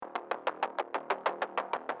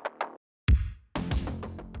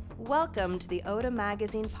Welcome to the Oda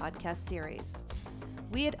Magazine podcast series.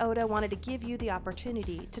 We at Oda wanted to give you the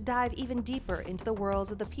opportunity to dive even deeper into the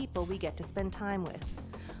worlds of the people we get to spend time with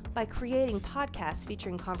by creating podcasts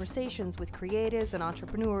featuring conversations with creatives and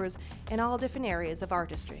entrepreneurs in all different areas of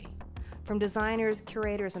artistry, from designers,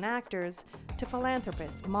 curators, and actors to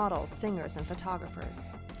philanthropists, models, singers, and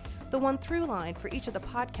photographers. The one through line for each of the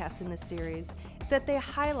podcasts in this series is that they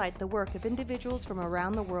highlight the work of individuals from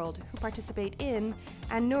around the world who participate in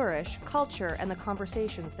and nourish culture and the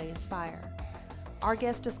conversations they inspire. Our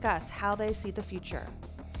guests discuss how they see the future,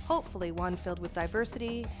 hopefully one filled with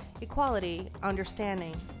diversity, equality,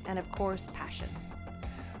 understanding, and of course, passion.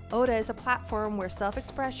 Oda is a platform where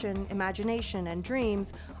self-expression, imagination, and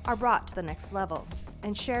dreams are brought to the next level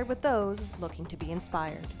and shared with those looking to be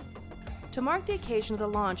inspired. To mark the occasion of the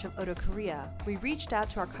launch of Oda Korea, we reached out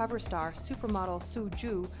to our cover star, supermodel Soo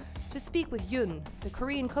Ju, to speak with Yoon, the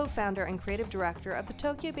Korean co-founder and creative director of the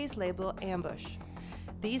Tokyo-based label Ambush.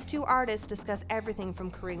 These two artists discuss everything from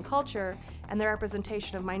Korean culture and the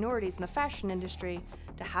representation of minorities in the fashion industry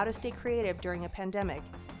to how to stay creative during a pandemic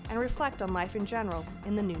and reflect on life in general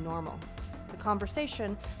in the new normal. The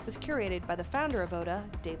conversation was curated by the founder of Oda,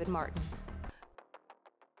 David Martin.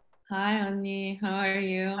 Hi, Annie. How are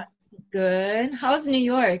you? Good. How's New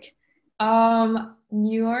York?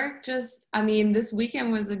 New York this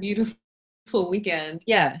weekend was a beautiful weekend.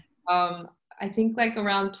 Yeah. I think like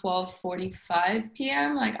around 12:45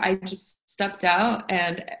 p.m. I just stepped out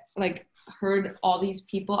and heard all these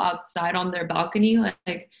people outside on their balcony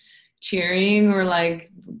cheering or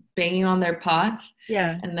banging on their pots.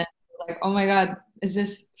 Yeah. And then oh my God, is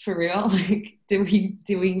this for real? Did we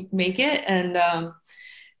make it? And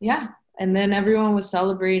yeah. And then everyone was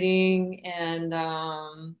celebrating, and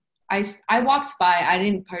I walked by. I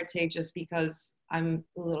didn't partake just because I'm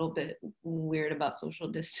a little bit weird about social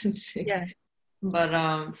distancing. Yeah. But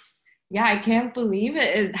yeah, I can't believe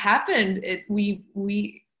it. It happened. We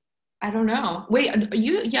I don't know. Wait,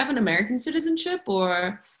 you have an American citizenship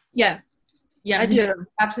or? Yeah. Yeah, I do.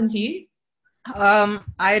 Absentee?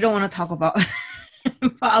 I don't want to talk about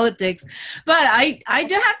politics, but I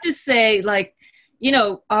do have to say,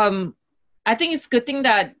 I think it's a good thing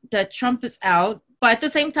that Trump is out, but at the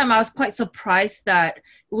same time, I was quite surprised that it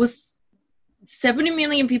was 70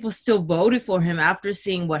 million people still voted for him after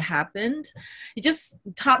seeing what happened. It just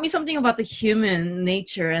taught me something about the human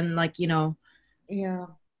nature and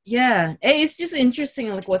yeah, it's just interesting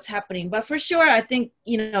what's happening. But for sure, I think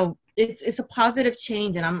it's a positive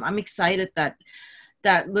change, and I'm excited that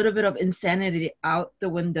little bit of insanity out the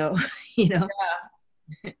window. Yeah,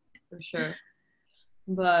 for sure.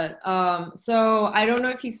 But so I don't know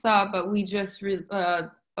if you saw, but we just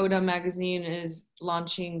Oda Magazine is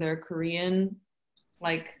launching their Korean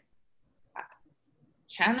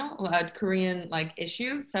channel, Korean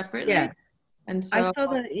issue separately. Yeah. And so I saw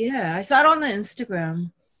that. Yeah, I saw it on the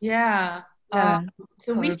Instagram. Yeah. Yeah.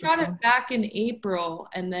 So we brought it back in April,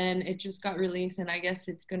 and then it just got released, and I guess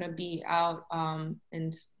it's gonna be out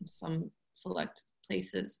in some select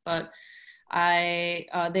places. But they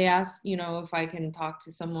asked, if I can talk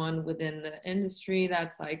to someone within the industry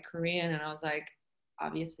that's Korean, and I was like,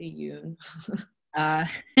 obviously Yoon. I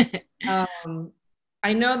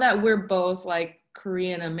know that we're both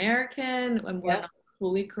Korean American, and we're not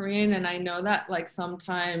fully Korean, and I know that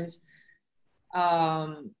sometimes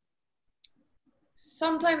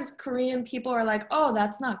Korean people are like, oh,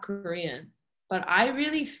 that's not Korean, but I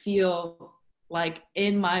really feel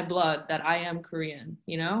in my blood that I am Korean,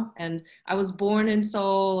 and I was born in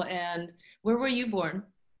Seoul. And where were you born?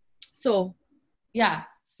 Seoul. Yeah.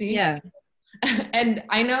 See? Yeah. And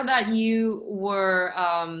I know that you were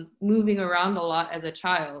moving around a lot as a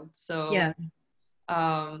child. So yeah.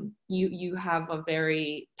 You have a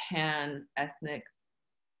very pan-ethnic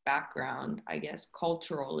background, I guess,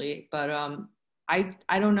 culturally. But I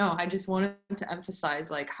don't know. I just wanted to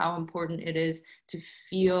emphasize how important it is to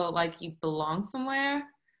feel like you belong somewhere.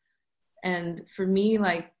 And for me,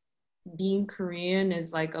 being Korean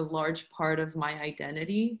is a large part of my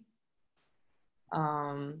identity.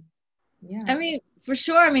 Yeah. I mean, for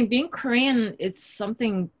sure. I mean, being Korean, it's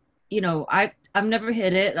something, I've never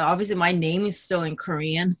hid it. Obviously, my name is still in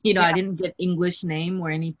Korean. I didn't get English name or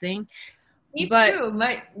anything. Me too.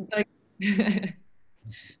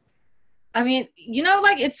 I mean,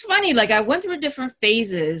 it's funny. I went through different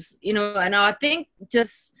phases, and I think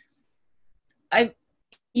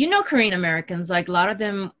you know, Korean Americans, like a lot of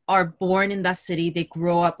them are born in that city. They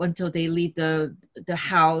grow up until they leave the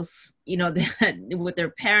house, you know, with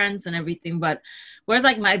their parents and everything. But whereas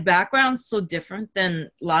like my background's so different than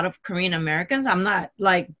a lot of Korean Americans, I'm not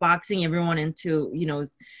like boxing everyone into, you know,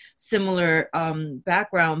 similar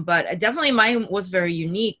background. But definitely mine was very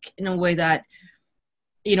unique in a way that,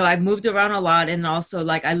 you know, I moved around a lot, and also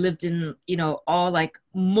like I lived in, you know, all like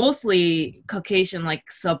mostly Caucasian like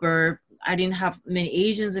suburb. I didn't have many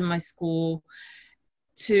Asians in my school.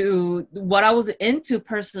 To what I was into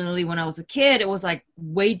personally when I was a kid, it was like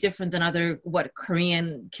way different than other what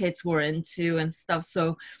Korean kids were into and stuff.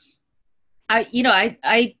 So I, you know,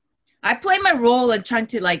 I play my role in trying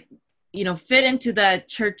to like, you know, fit into the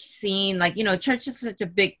church scene. Like, you know, church is such a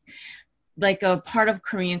big like a part of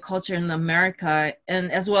Korean culture in America,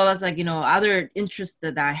 and as well as like, you know, other interests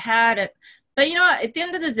that I had. But you know, at the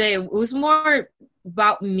end of the day, it was more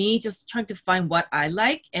about me just trying to find what I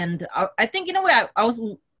like. And I think in a way I was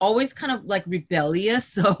always kind of like rebellious.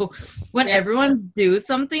 So when Yeah. everyone do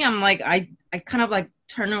something, I'm like, I kind of like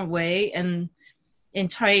turn away and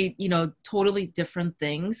try, you know, totally different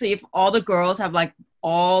things. So if all the girls have like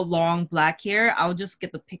all long black hair, I'll just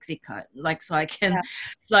get the pixie cut, like so I can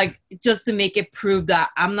like just to make it prove that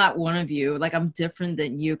I'm not one of you, like I'm different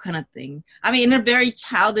than you kind of thing. I mean, in a very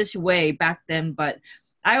childish way back then, but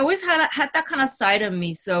I always had that kind of side of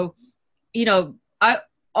me. So, you know, I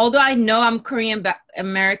although I know I'm Korean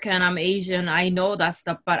American, I'm Asian, I know that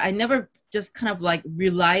stuff, but I never just kind of like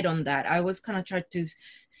relied on that. I always kind of tried to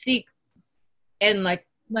seek and like,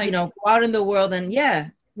 you Like, know, go out in the world. And yeah,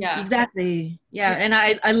 yeah. exactly, yeah. And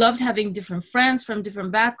I loved having different friends from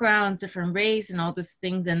different backgrounds, different race and all these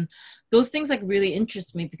things. And those things like really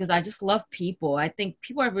interest me because I just love people. I think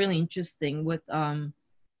people are really interesting with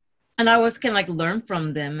and I always can like learn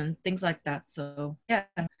from them and things like that. So yeah.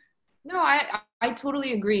 No, I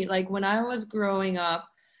totally agree. Like when I was growing up,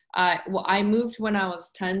 well, I moved when I was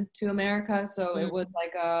 10 to America, so it was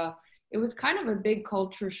like it was kind of a big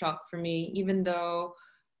culture shock for me, even though,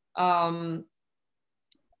 um,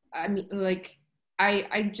 I mean, like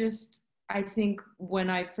I just I think when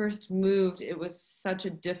I first moved, it was such a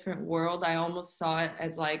different world. I almost saw it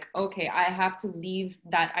as like, okay, I have to leave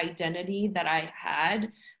that identity that I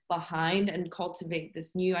had behind and cultivate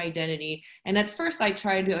this new identity. And at first I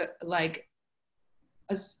tried to like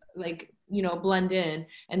like, you know, blend in.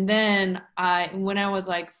 And then when I was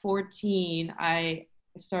like 14, I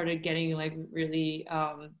started getting like really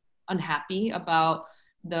unhappy about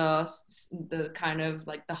the kind of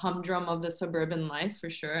like the humdrum of the suburban life for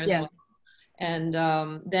sure as Yeah. well. And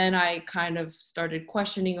then I kind of started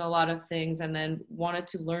questioning a lot of things, and then wanted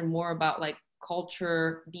to learn more about like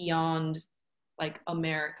culture beyond like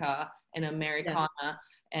America and Americana.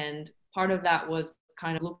 And part of that was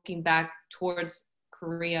kind of looking back towards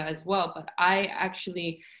Korea as well. But I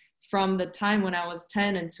actually, from the time when I was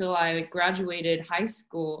 10 until I graduated high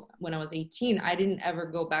school when I was 18, I didn't ever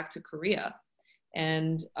go back to Korea.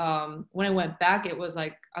 And when I went back, it was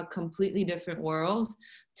like a completely different world.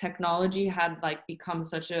 Technology had like become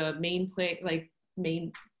such a main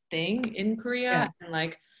thing in Yeah. Korea. And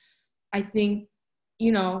like, I think,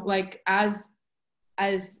 you know, like as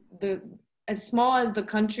the as small as the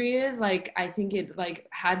country is, like I think it like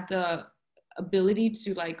had the ability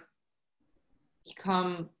to like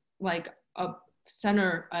become like a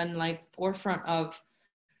center and like forefront of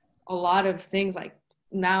a lot of things, like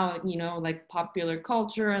now, you know, like popular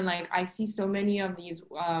culture. And like I see so many of these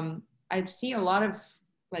I see a lot of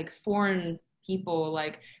like foreign people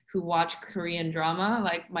like who watch Korean drama.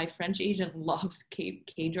 Like my French agent loves K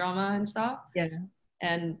drama and stuff. Yeah.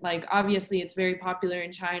 And like obviously it's very popular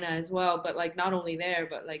in China as well, but like not only there,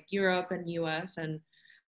 but like Europe and US. And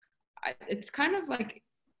it's kind of like,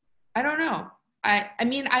 I don't know. I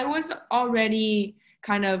mean, I was already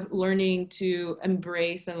kind of learning to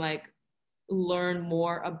embrace and like learn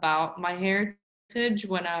more about my heritage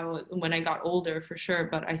when I got older for sure.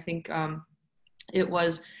 But I think it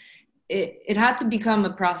was it had to become a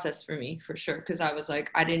process for me for sure, because I was like,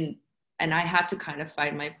 I didn't, and I had to kind of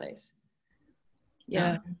find my place.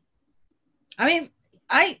 Yeah. I mean,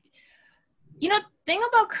 I, you know, thing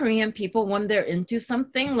about Korean people, when they're into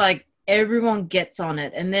something, like everyone gets on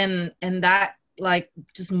it, and that like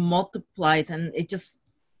just multiplies, and it just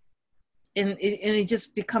and it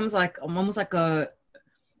just becomes like almost like a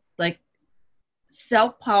like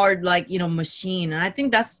self-powered like, you know, machine. And I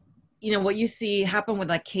think that's, you know, what you see happen with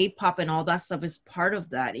like K-pop and all that stuff is part of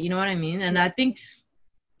that, you know what I mean? And I think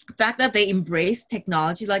the fact that they embraced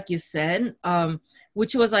technology like you said,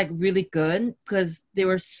 which was like really good because they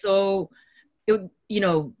were so it,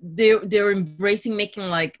 they're embracing making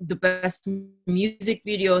like the best music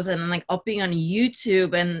videos and like upping on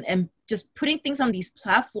YouTube and just putting things on these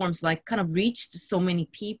platforms, like kind of reached so many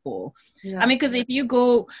people. Yeah. I mean, because if you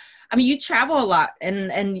go, I mean, you travel a lot,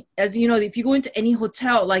 and as you know, if you go into any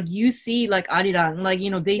hotel, like you see like arirang, like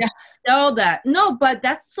they sell that. No, but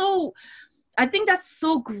that's so. I think that's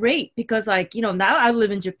so great because like now I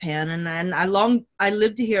live in Japan and I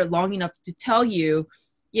lived here long enough to tell you,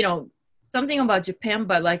 something about Japan,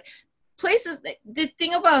 but like places. The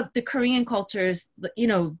thing about the Korean culture is,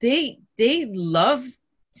 they love.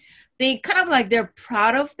 They kind of like they're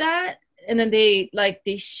proud of that, and then they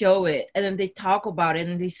show it, and then they talk about it,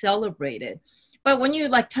 and they celebrate it. But when you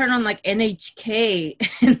like turn on like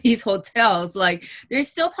NHK in these hotels, like they're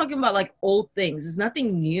still talking about like old things. It's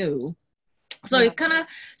nothing new. So it kind of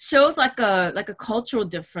shows like a cultural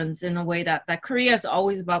difference in a way that Korea is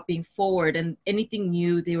always about being forward, and anything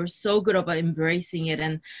new, they were so good about embracing it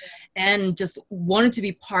and just wanted to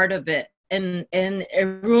be part of it. And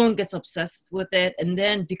everyone gets obsessed with it, and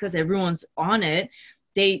then because everyone's on it,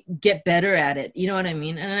 they get better at it. You know what I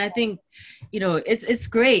mean? And I think, it's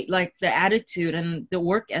great. Like the attitude and the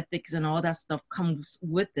work ethics and all that stuff comes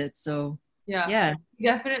with it. So yeah.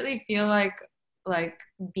 You definitely feel like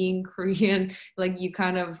being Korean, like you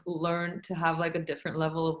kind of learn to have like a different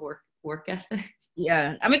level of work ethic.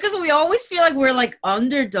 Yeah, I mean, because we always feel like we're like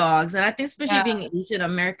underdogs, and I think especially being Asian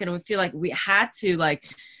American, we feel like we had to like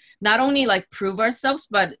not only like prove ourselves,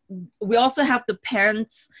 but we also have the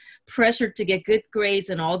parents' pressure to get good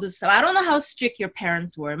grades and all this stuff. I don't know how strict your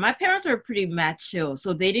parents were. My parents were pretty macho,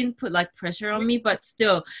 so they didn't put like pressure on me, but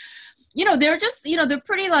still, they're just, they're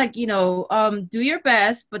pretty like, do your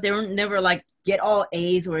best, but they were never like get all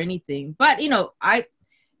A's or anything. But,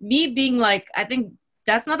 me being like, I think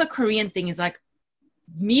that's not the Korean thing, is like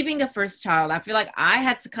me being the first child. I feel like I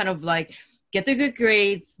had to kind of like get the good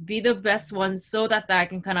grades, be the best one, so that I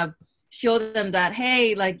can kind of show them that,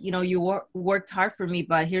 hey, like, you worked hard for me,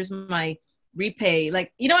 but here's my repay.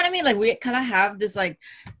 Like, you know what I mean? Like we kind of have this like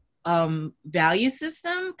value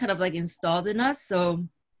system kind of like installed in us. So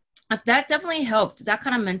that definitely helped, that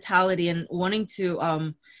kind of mentality and wanting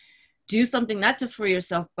to do something not just for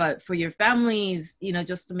yourself but for your families,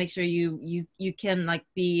 just to make sure you can like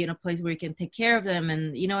be in a place where you can take care of them,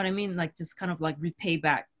 and you know what I mean, like just kind of like repay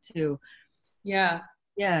back too. Yeah.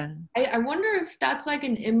 I wonder if that's like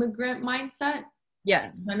an immigrant mindset.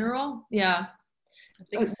 Yeah. In general. Yeah. I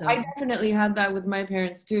think so. I definitely had that with my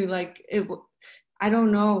parents too. Like I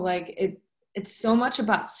don't know, like it's so much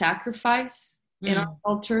about sacrifice in our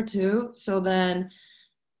culture too. So then,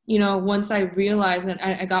 once I realized, and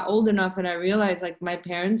I got old enough and I realized like my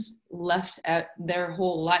parents left their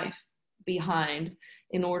whole life behind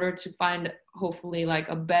in order to find hopefully like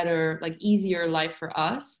a better, like easier life for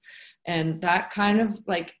us. And that kind of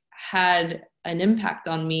like had an impact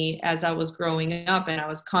on me as I was growing up, and I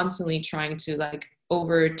was constantly trying to like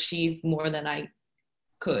overachieve more than I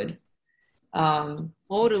could.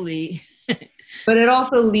 Totally. But it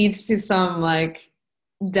also leads to some like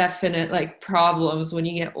definite like problems when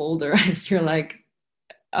you get older and you're like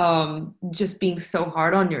just being so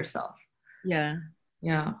hard on yourself. Yeah.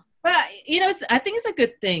 But I think it's a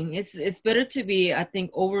good thing. It's better to be, I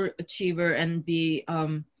think, overachiever and be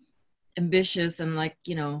ambitious and like,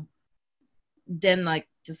 then like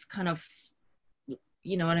just kind of,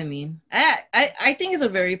 you know what I mean? I think it's a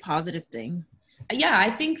very positive thing. Yeah, I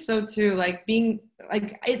think so too. Like being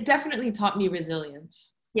like, it definitely taught me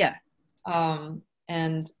resilience. Yeah.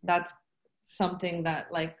 And that's something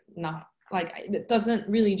that like not like it doesn't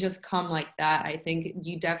really just come like that. I think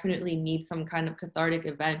you definitely need some kind of cathartic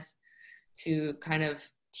event to kind of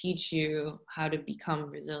teach you how to become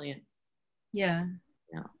resilient. Yeah.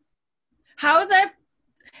 How is that?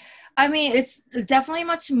 I mean, it's definitely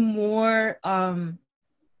much more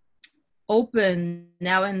open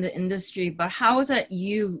now in the industry, but how is that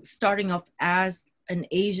you starting off as an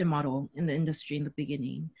Asian model in the industry in the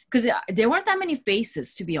beginning? Because there weren't that many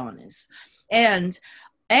faces, to be honest. And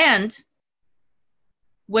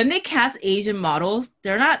when they cast Asian models,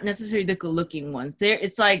 they're not necessarily the good-looking ones.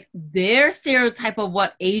 It's like their stereotype of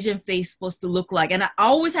what Asian face is supposed to look like. And I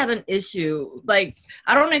always had an issue. Like,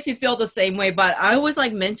 I don't know if you feel the same way, but I always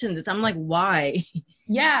like mention this. I'm like, why?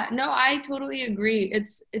 Yeah, no, I totally agree.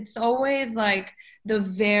 It's always like the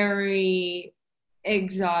very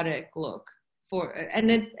exotic look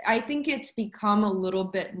and I think it's become a little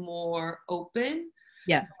bit more open.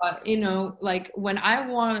 Yeah. Like when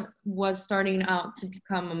I was starting out to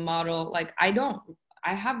become a model, like I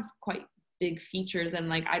have quite big features and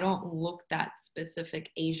like I don't look that specific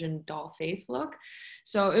Asian doll face look.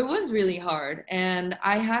 So it was really hard, and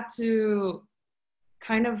I had to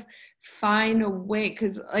kind of find a way,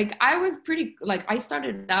 because like I was pretty, like I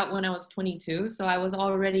started out when I was 22, so I was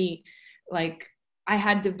already like, I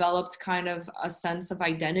had developed kind of a sense of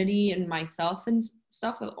identity in myself and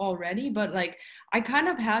stuff already, but like I kind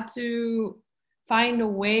of had to find a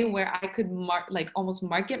way where I could almost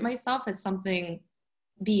market myself as something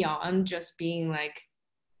beyond just being like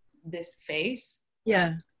this face.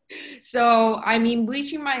 Yeah. So I mean,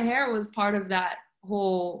 bleaching my hair was part of that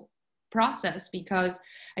whole process, because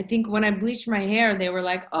I think when I bleached my hair, they were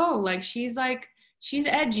like, oh, like she's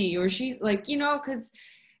edgy, or she's like, you know, because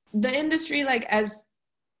the industry, like as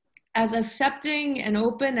accepting and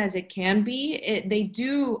open as it can be, they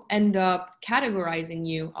do end up categorizing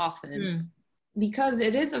you often, because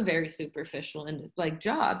it is a very superficial and like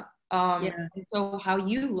job. And so how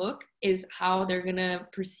you look is how they're gonna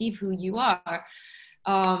perceive who you are.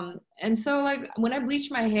 And so like when I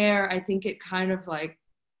bleached my hair, I think it kind of like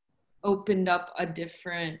opened up a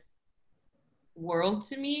different world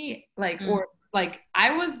to me, like or like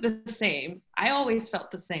I was the same, I always felt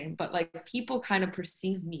the same, but like people kind of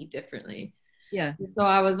perceived me differently. So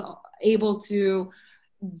I was able to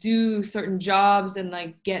do certain jobs and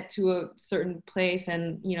like get to a certain place,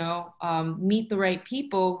 and you know, meet the right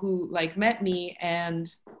people who like met me and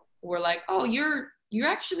were like, oh, you're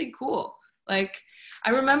actually cool. Like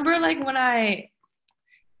I remember like when I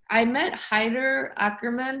met Hyder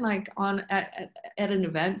Ackerman like at an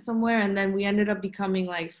event somewhere, and then we ended up becoming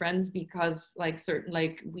like friends because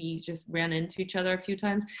like we just ran into each other a few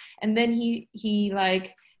times, and then he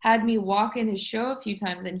like had me walk in his show a few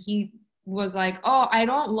times, and he was like, oh, I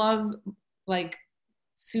don't love like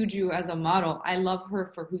Suju as a model, I love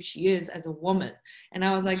her for who she is as a woman. And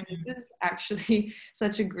I was like, this is actually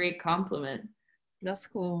such a great compliment. That's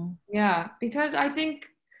cool. Yeah, because I think,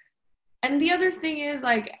 and the other thing is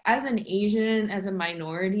like as an Asian, as a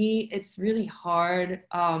minority, it's really hard.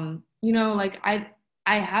 You know, like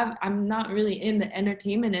I'm not really in the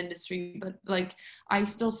entertainment industry, but like I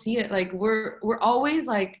still see it like we're always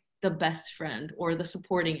like the best friend or the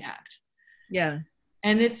supporting act. Yeah.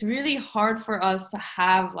 And it's really hard for us to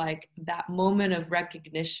have like that moment of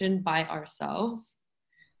recognition by ourselves.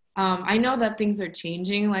 I know that things are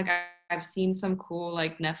changing. Like I've seen some cool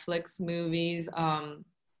like Netflix movies.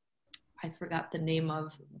 I forgot the name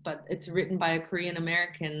of, but it's written by a Korean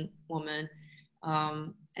American woman.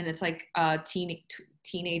 And it's like a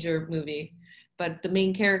teenager movie. But the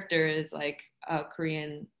main character is like a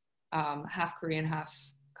Korean, half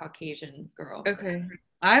Caucasian girl. Okay.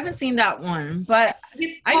 I haven't seen that one, but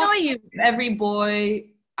I know you. Every Boy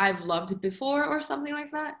I've Loved Before or something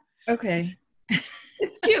like that. Okay.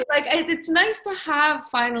 It's cute. Like it's nice to have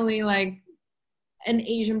finally like an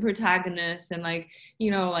Asian protagonist, and like,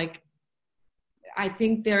 you know, like I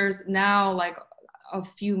think there's now like a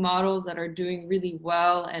few models that are doing really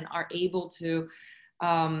well and are able to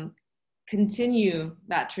continue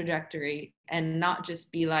that trajectory and not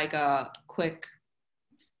just be like a quick,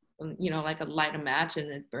 you know, like a light a match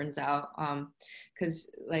and it burns out. Because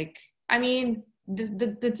like, I mean,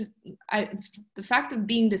 the fact of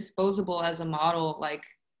being disposable as a model, like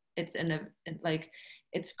it's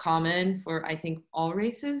it's common for I think all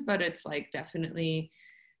races, but it's like definitely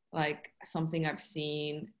like something I've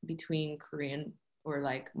seen between Korean or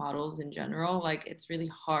like models in general. Like it's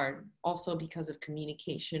really hard also because of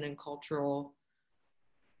communication and cultural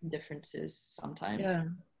differences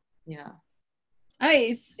sometimes. Yeah.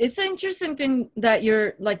 It's an interesting thing that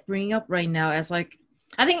you're like bringing up right now, as like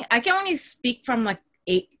I think I can only speak from like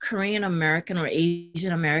a Korean American or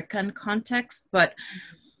Asian American context, but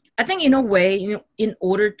I think in a way, you know, in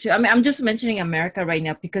order to, I mean, I'm just mentioning America right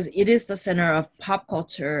now because it is the center of pop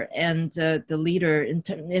culture and the leader in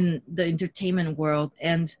the entertainment world,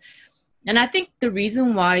 and I think the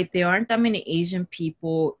reason why there aren't that many Asian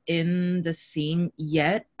people in the scene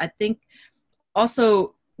yet, I think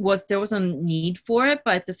also there was a need for it,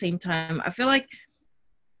 but at the same time, I feel like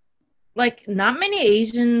not many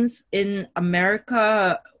Asians in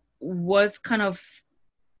America was kind of,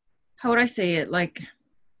 how would I say it? Like,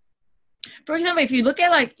 for example, if you look at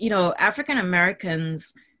like, you know, African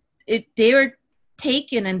Americans, they were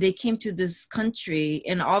taken and they came to this country,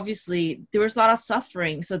 and obviously there was a lot of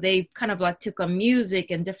suffering, so they kind of like took on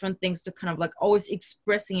music and different things to kind of like always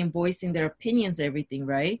expressing and voicing their opinions, everything,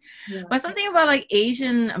 right? Yeah. But something about like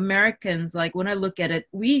Asian Americans, like when I look at it,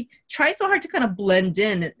 we try so hard to kind of blend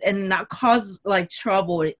in and not cause like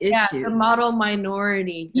trouble or issue. Yeah, the model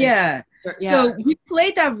minority. Yeah. So we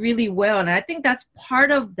played that really well, and I think that's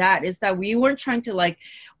part of that, is that we weren't trying to like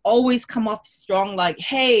always come off strong, like,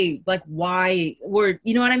 hey, like why, or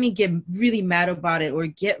you know what I mean, get really mad about it or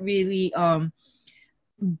get really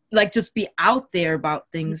like just be out there about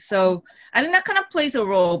things. So I think that kind of plays a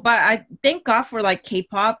role. But I thank God for like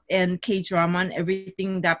K-pop and K-drama and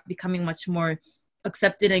everything that becoming much more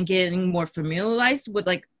accepted and getting more familiarized with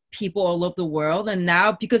like people all over the world. And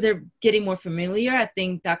now because they're getting more familiar, I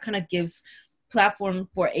think that kind of gives platform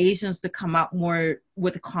for Asians to come out more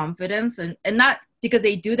with confidence, and not because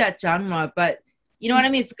they do that genre, but you know what I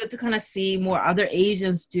mean? It's good to kind of see more other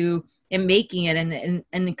Asians do and making it, and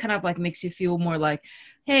it kind of like makes you feel more like,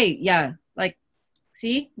 hey, yeah, like,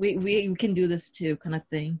 see, we can do this too, kind of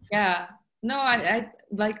thing. Yeah. No, I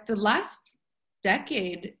like the last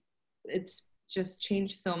decade, it's just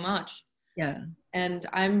changed so much. Yeah. And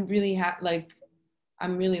I'm really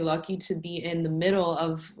I'm really lucky to be in the middle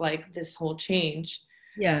of like this whole change.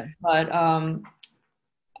 Yeah. But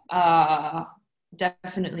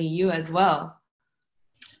definitely you as well.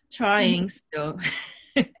 Trying still.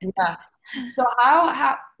 Yeah. So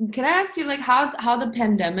how can I ask you like how the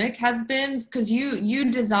pandemic has been, because you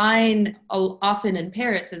design often in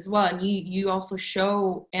Paris as well, and you also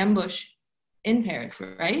show Ambush in Paris,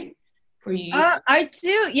 right? Where you I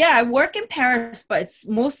do. Yeah, I work in Paris, but it's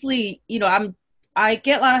mostly, you know, I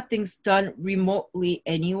get a lot of things done remotely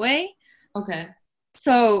anyway. Okay.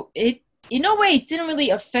 So it, in a way, it didn't really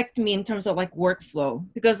affect me in terms of like workflow,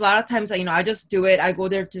 because a lot of times, you know, I just do it. I go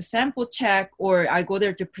there to sample check, or I go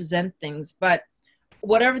there to present things. But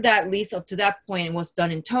whatever that leads up to that point was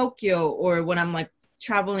done in Tokyo, or when I'm like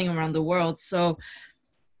traveling around the world. So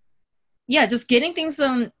yeah, just getting things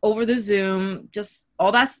done over the Zoom, just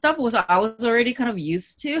all that stuff I was already kind of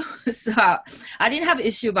used to. So I didn't have an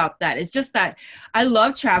issue about that. It's just that I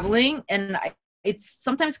love traveling, and it's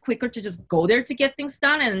sometimes quicker to just go there to get things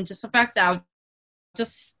done. And just the fact that I was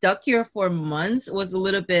just stuck here for months was a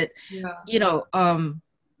little bit, you know,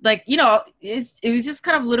 like, you know, it was just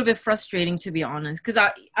kind of a little bit frustrating, to be honest, because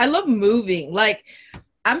I love moving. Like,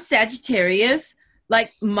 I'm Sagittarius.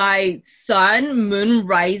 Like, my sun, moon,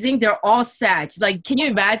 rising, they're all Sag. Like, can you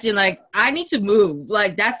imagine? Like, I need to move.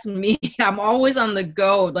 Like, that's me. I'm always on the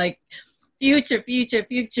go. Like, future,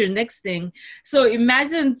 next thing. So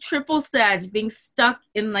imagine triple Sag being stuck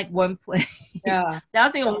in like one place. Yeah.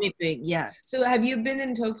 That's the only thing. Yeah. So have you been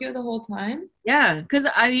in Tokyo the whole time? Yeah, because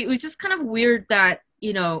it was just kind of weird that,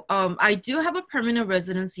 you know, I do have a permanent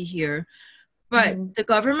residency here, but the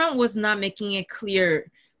government was not making it clear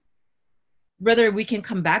whether we can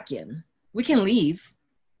come back in. We can leave,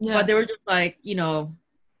 but they were just like, you know,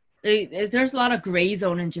 there's a lot of gray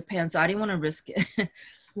zone in Japan, so I didn't want to risk it.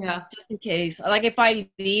 Yeah. Just in case. Like, if I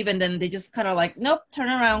leave and then they just kind of like, nope, turn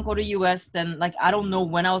around, go to US, then like, I don't know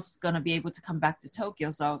when I was going to be able to come back to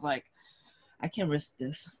Tokyo. So I was like, I can't risk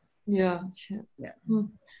this. Yeah. Yeah.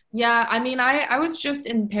 Yeah. I mean, I was just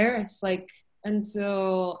in Paris like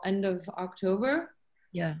until end of October.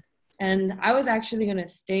 Yeah. And I was actually going to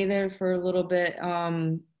stay there for a little bit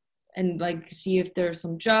and like see if there's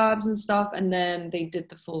some jobs and stuff. And then they did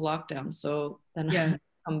the full lockdown. So then I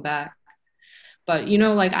come back. But, you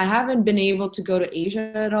know, like I haven't been able to go to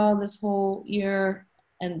Asia at all this whole year.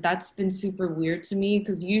 And that's been super weird to me,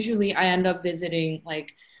 because usually I end up visiting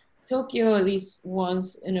like Tokyo at least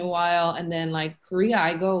once in a while. And then like Korea,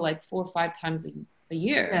 I go like 4 or 5 times a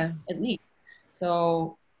year at least.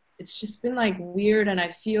 So it's just been like weird. And I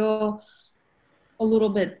feel a little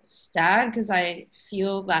bit sad because I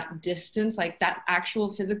feel that distance, like that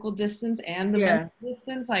actual physical distance and the mental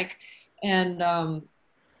distance. Like, and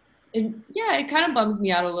it kind of bums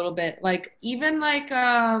me out a little bit. Like even like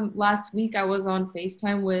last week I was on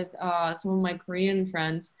FaceTime with some of my Korean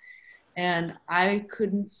friends, and I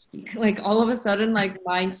couldn't speak. Like all of a sudden, like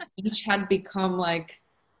my speech had become like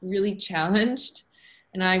really challenged,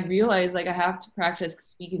 and I realized like I have to practice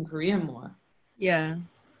speaking Korean more. Yeah.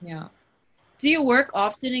 Yeah. Do you work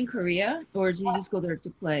often in Korea, or do you just go there to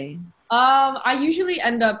play? I usually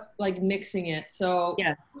end up like mixing it. So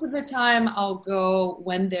most of the time I'll go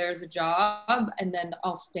when there's a job, and then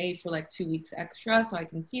I'll stay for like 2 weeks extra so I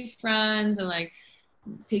can see friends and like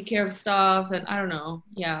take care of stuff. And I don't know.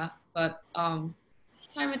 Yeah. But this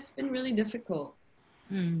time it's been really difficult.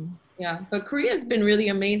 Yeah. But Korea's been really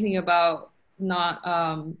amazing about not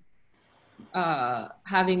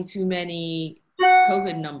having too many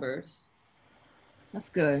COVID numbers. That's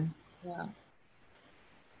good. Yeah.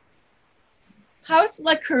 How's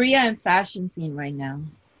like Korea and fashion scene right now?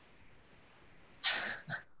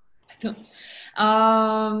 I don't.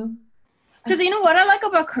 Because you know what I like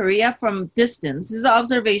about Korea from distance. This is an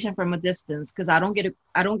observation from a distance, because I don't get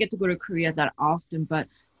to go to Korea that often, but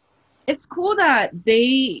it's cool that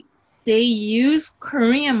they use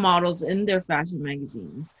Korean models in their fashion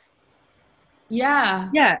magazines.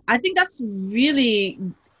 Yeah, I think that's really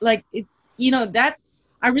like it, you know, that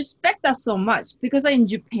I respect that so much because in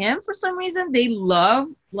Japan, for some reason, they love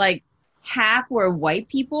like half were white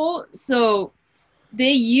people. So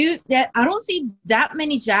they use that. I don't see that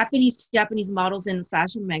many Japanese models in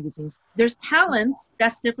fashion magazines. There's talents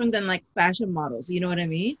that's different than like fashion models. You know what I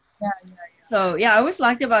mean? Yeah, So yeah, I always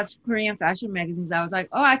liked about Korean fashion magazines. I was like,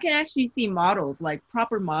 oh, I can actually see models, like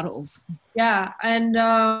proper models. yeah, and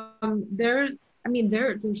there's, I mean,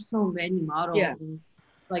 there's so many Yeah. models and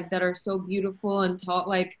like that are so beautiful and tall.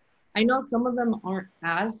 Like I know some of them aren't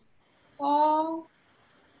as tall,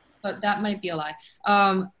 but that might be a lie.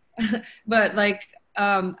 But like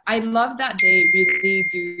I love that they really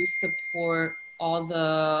do support all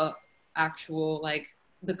the actual like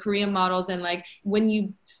the Korean models, and like when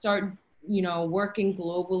you start, you know, working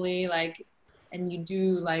globally, like, and you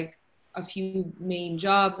do like a few main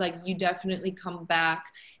jobs, like you definitely come back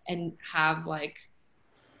and have like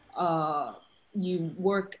uh you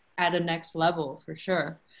work at a next level for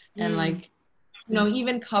sure. And Mm, like, you know,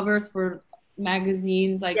 even covers for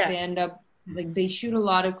magazines, like yeah. they end up like they shoot a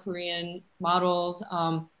lot of Korean models.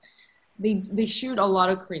 They shoot a lot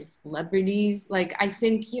of Korean celebrities. Like I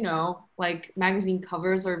think, you know, like magazine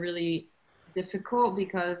covers are really difficult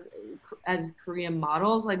because as Korean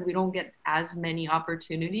models, like we don't get as many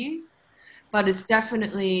opportunities, but it's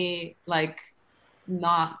definitely like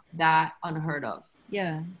not that unheard of.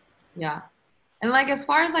 Yeah. Yeah. And like as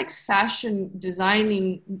far as like fashion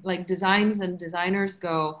designing, like designs and designers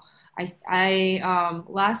go, I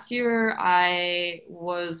last year I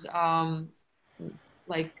was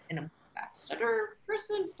like an ambassador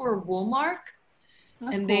person for Woolmark,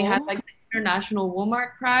 That's and they had cool. like the International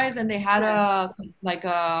Woolmark Prize, and they had Yeah. a like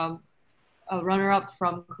a runner up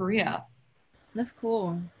from Korea. That's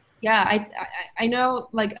cool. Yeah, I know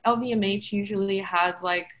like LVMH usually has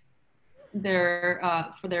like their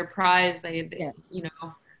for their prize they Yeah. you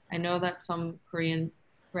know, I know that some Korean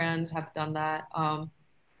brands have done that,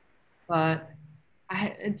 but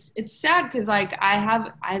it's sad because like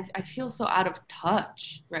I feel so out of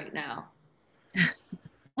touch right now.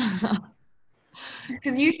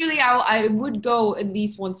 Because usually I would go at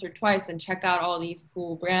least once or twice and check out all these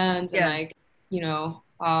cool brands and Yeah. like, you know,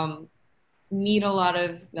 meet a lot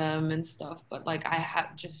of them and stuff, but like I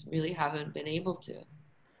have just really haven't been able to.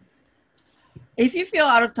 If you feel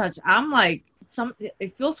out of touch, I'm like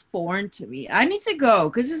it feels foreign to me. I need to go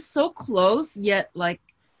because it's so close, yet like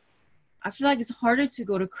I feel like it's harder to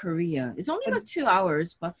go to Korea. It's only but, like 2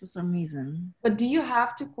 hours, but for some reason. but do you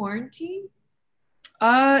have to quarantine?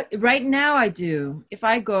 Right now I do. If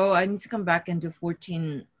I go, I need to come back and do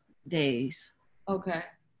 14 days. Okay.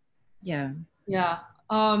 Yeah. Yeah.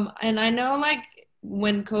 And I know like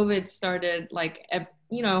when COVID started, like,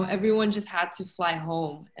 you know, everyone just had to fly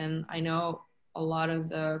home. And I know a lot of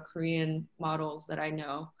the Korean models that I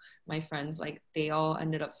know, my friends, like they all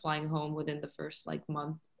ended up flying home within the first like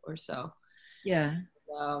month or so. Yeah.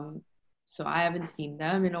 Um, so I haven't seen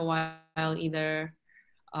them in a while either.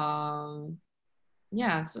 Um,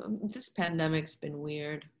 yeah, so this pandemic's been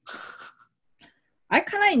weird. I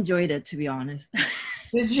kind of enjoyed it, to be honest.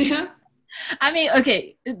 Did you? I mean,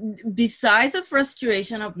 okay, besides the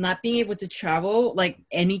frustration of not being able to travel like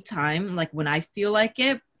anytime, like when I feel like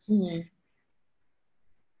it, Mhm.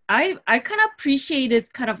 I kind of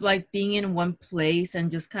appreciated kind of like being in one place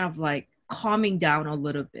and just kind of like calming down a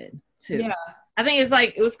little bit too. Yeah. I think it's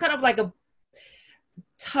like it was kind of like a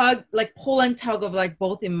tug, like pull and tug of like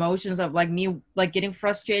both emotions of like me like getting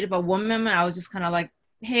frustrated, but one moment I was just kind of like,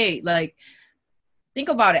 hey, like think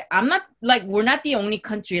about it. I'm not like we're not the only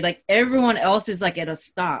country. Like everyone else is like at a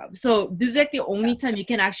stop. So this is like the only time you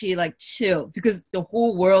can actually like chill because the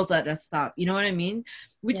whole world's at a stop. You know what I mean?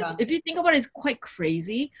 Which is, Yeah. if you think about it, is quite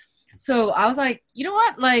crazy. So I was like, you know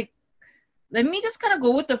what? Like, let me just kind of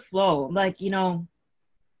go with the flow. Like, you know,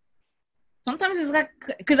 sometimes it's like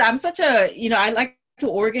because I'm such a, you know, I like to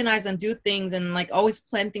organize and do things and like always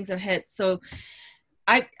plan things ahead. So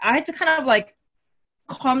I had to kind of like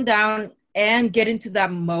calm down and get into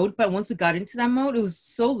that mode. But once I got into that mode, it was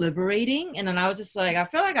so liberating. And then I was just like, I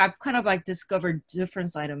feel like I've kind of like discovered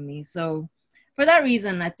different side of me. So for that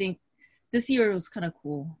reason, I think this year was kind of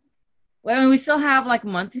cool. Well, we still have like a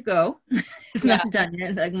month to go. It's Yeah. not done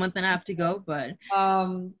yet, like a month and a half to go, but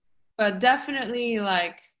Um, but definitely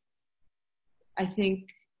like I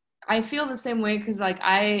think I feel the same way because like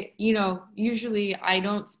I, you know, usually I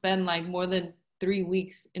don't spend like more than 3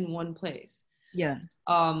 weeks in one place yeah.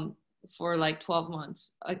 um for like 12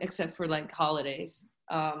 months, except for like holidays.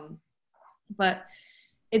 But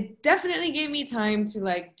it definitely gave me time to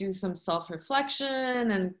like do some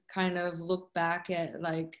self-reflection and kind of look back at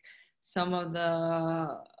like some of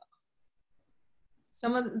the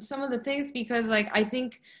some of the things, because like I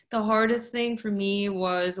think the hardest thing for me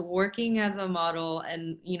was working as a model,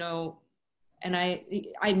 and and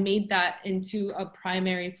I made that into a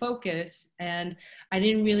primary focus, and I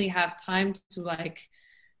didn't really have time to like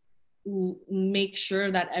make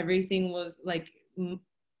sure that everything was like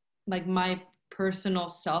my personal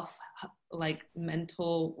self, like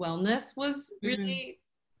mental wellness was really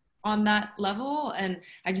on that level. And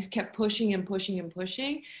I just kept pushing and pushing and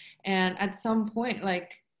pushing, and at some point,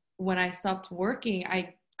 like when I stopped working,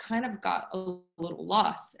 I kind of got a little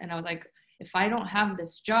lost, and I was like, if I don't have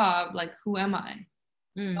this job, like who am I?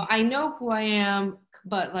 I know who I am,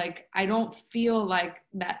 but like I don't feel like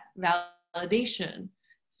that validation.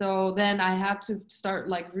 So then I had to start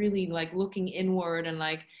like really like looking inward and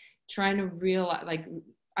like trying to realize, like,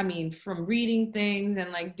 I mean, from reading things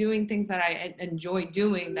and like doing things that I enjoy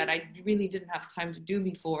doing that I really didn't have time to do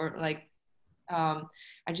before. Like, I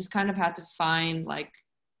just kind of had to find like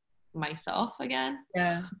myself again.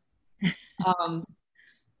 Yeah.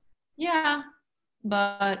 Yeah,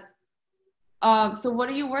 but so what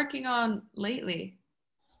are you working on lately?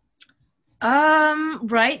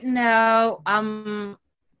 Right now I'm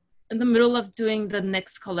in the middle of doing the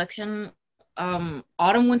next collection,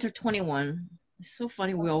 Autumn Winter 21. It's so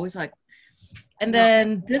funny. We always like, and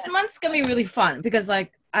then this month's gonna be really fun because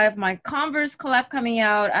like I have my Converse collab coming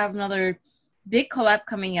out. I have another big collab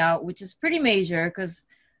coming out, which is pretty major because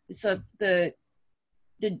it's the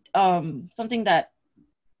something that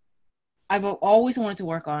I've always wanted to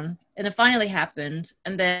work on, and it finally happened.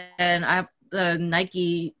 And then I have the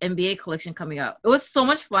Nike NBA collection coming out. It was so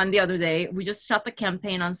much fun the other day. We just shot the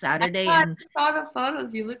campaign on Saturday, and I saw the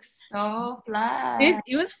photos. You look so fly.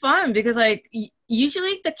 it was fun because like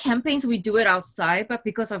usually the campaigns we do it outside, but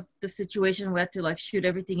because of the situation, we had to like shoot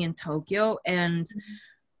everything in Tokyo, and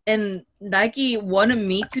Nike wanted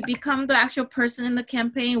me to become the actual person in the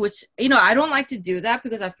campaign, which, I don't like to do that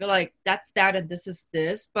because I feel like that's that and this is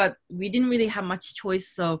this, but we didn't really have much choice.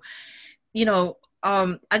 So,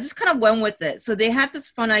 I just kind of went with it. So they had this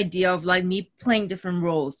fun idea of like me playing different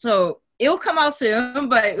roles. So it'll come out soon,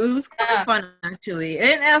 but it was kind of fun actually.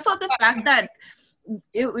 And also the fact that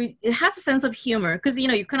it has a sense of humor because,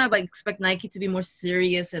 you kind of like expect Nike to be more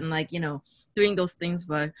serious and like, doing those things,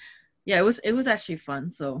 but yeah, it was actually fun.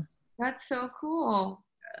 So that's so cool.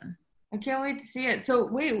 Yeah. I can't wait to see it. So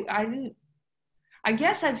wait, I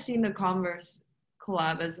guess I've seen the Converse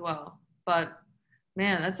collab as well, but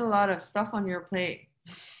man, that's a lot of stuff on your plate.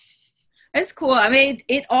 It's cool. I mean,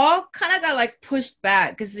 it all kind of got like pushed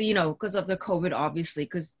back because because of the COVID, obviously,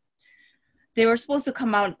 because they were supposed to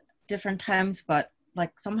come out different times, but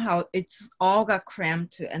like somehow it's all got crammed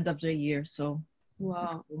to end of the year. So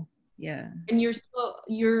wow. Cool. Yeah. And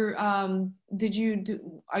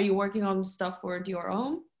are you working on stuff for Dior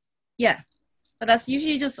Homme? Yeah. But that's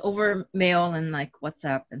usually just over mail and like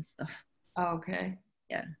WhatsApp and stuff. Oh, okay.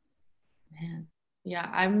 Yeah. Man. Yeah,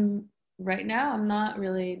 I'm not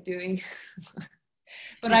really doing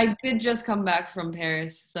but I did just come back from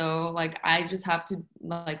Paris. So like I just have to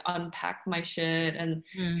like unpack my shit, and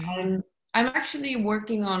I'm actually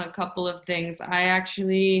working on a couple of things. I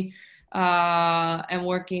actually am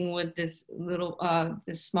working with this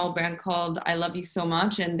small brand called I Love You So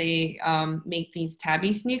Much, and they make these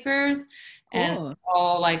tabby sneakers. Cool. And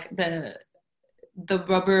all like the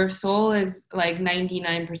rubber sole is like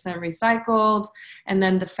 99% recycled, and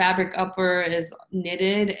then the fabric upper is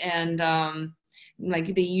knitted, and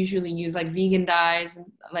like they usually use like vegan dyes,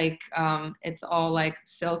 like it's all like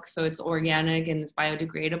silk, so it's organic and it's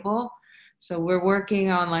biodegradable. So we're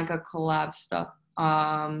working on like a collab stuff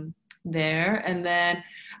there. And then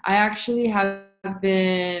I actually have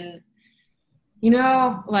been,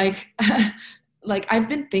 like like I've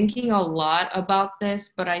been thinking a lot about this,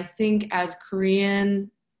 but I think as Korean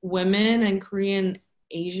women and Korean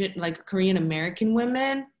Asian, like Korean American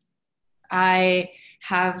women, I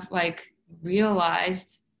have like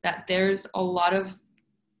realized that there's a lot of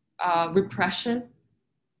repression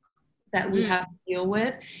that we have to deal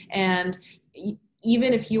with. And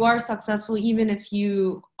even if you are successful, even if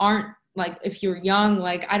you aren't, like if you're young,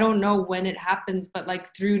 like I don't know when it happens, but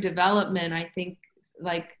like through development, I think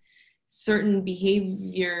like certain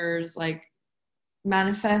behaviors like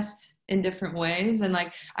manifest in different ways. And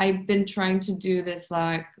like I've been trying to do this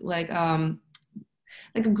like a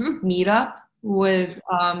group meetup with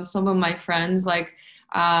some of my friends, like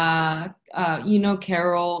Carol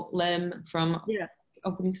Lim from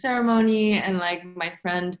Opening Ceremony, and like my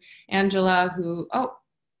friend Angela, who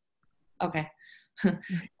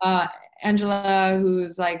Angela,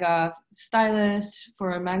 who's like a stylist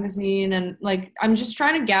for a magazine, and like I'm just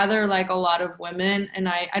trying to gather like a lot of women, and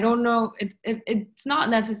I don't know, it's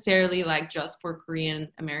not necessarily like just for Korean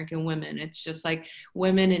American women, it's just like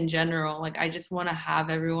women in general. Like I just want to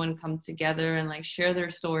have everyone come together and like share their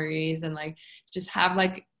stories, and like just have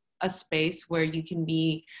like a space where you can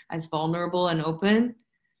be as vulnerable and open.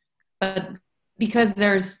 But because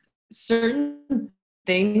there's certain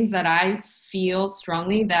things that I feel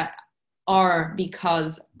strongly that are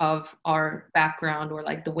because of our background, or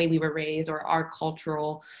like the way we were raised, or our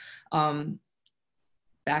cultural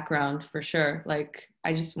background, for sure. Like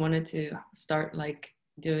I just wanted to start like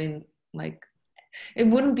doing like, it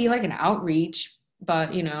wouldn't be like an outreach,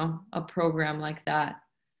 but you know, a program like that.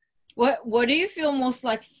 What do you feel most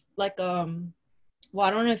like well,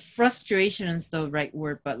 I don't know if frustration is the right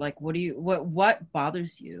word, but like what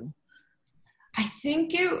bothers you? I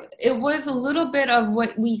think it was a little bit of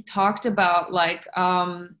what we talked about, like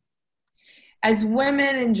as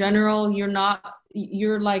women in general,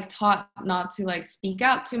 you're like taught not to like speak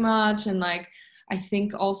out too much, and like I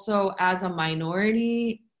think also as a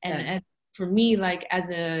minority, and for me, like as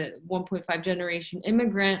a 1.5 generation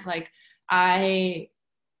immigrant, like I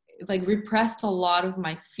like repressed a lot of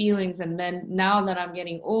my feelings, and then now that I'm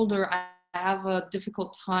getting older, I have a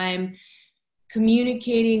difficult time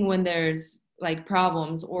communicating when there's like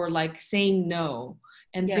problems, or like saying no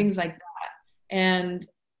and things like that. And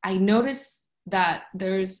I noticed that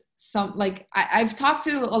there's some like I've talked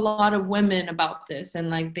to a lot of women about this,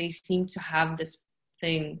 and like they seem to have this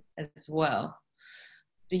thing as well.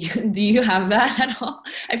 Do you have that at all?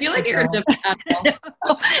 I feel like you're a different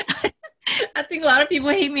animal. I think a lot of people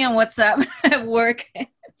hate me on WhatsApp at work.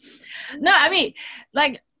 No, I mean,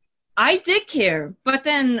 like I did care, but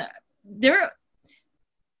then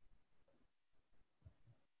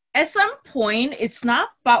at some point, it's not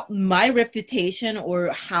about my reputation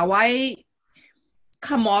or how I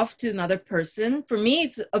come off to another person. For me,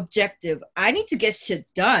 it's objective. I need to get shit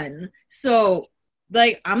done. So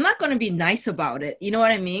like, I'm not going to be nice about it. You know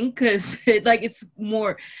what I mean? Because it's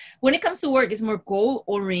more, when it comes to work, it's more goal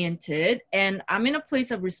oriented, and I'm in a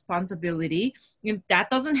place of responsibility. If that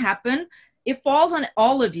doesn't happen, it falls on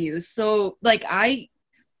all of you. So like, I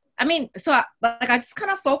just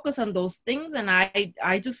kind of focus on those things, and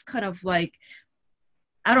I just kind of like,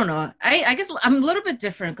 I don't know. I guess I'm a little bit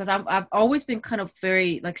different because I've always been kind of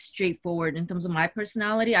very like straightforward in terms of my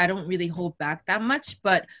personality. I don't really hold back that much,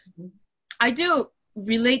 but I do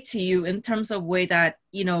relate to you in terms of way that,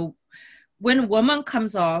 you know, when a woman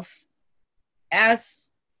comes off as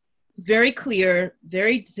very clear,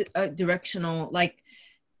 very directional, like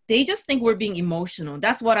they just think we're being emotional.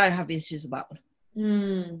 That's what I have issues about.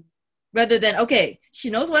 Rather than, okay, she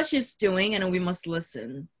knows what she's doing and we must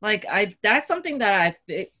listen. Like that's something that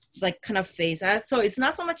I like kind of face. So it's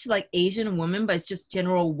not so much like Asian women, but it's just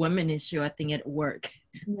general women issue, I think, at work.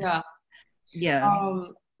 Yeah.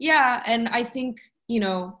 Yeah, and I think, you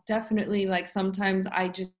know, definitely like sometimes I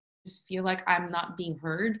just feel like I'm not being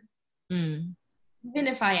heard. Even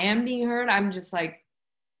if I am being heard, I'm just like,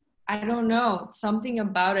 I don't know, something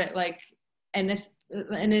about it, like, and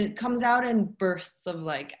it comes out in bursts of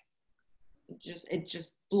like, it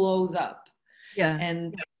just blows up. Yeah.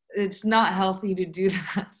 And it's not healthy to do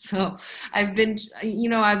that. So I've been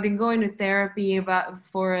going to therapy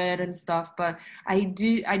for it and stuff, but I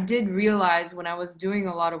did realize when I was doing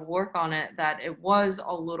a lot of work on it that it was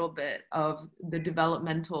a little bit of the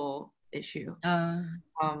developmental issue. I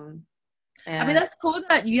mean, that's cool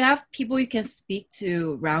that you have people you can speak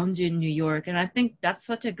to around you in New York, and I think that's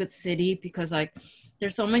such a good city because like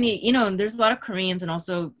there's so many, you know, there's a lot of Koreans and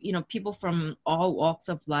also, you know, people from all walks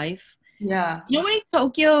of life. Yeah. You know,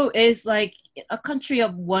 Tokyo is like a country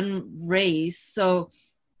of one race. So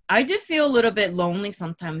I do feel a little bit lonely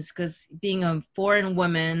sometimes because being a foreign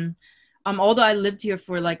woman, although I lived here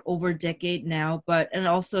for like over a decade now, and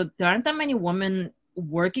also there aren't that many women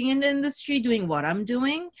working in the industry doing what I'm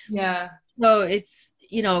doing. Yeah. So it's,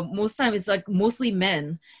 you know, most time it's like mostly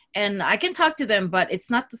men. And I can talk to them, but it's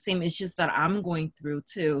not the same issues that I'm going through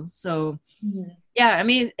too. So yeah, I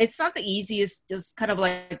mean, it's not the easiest, just kind of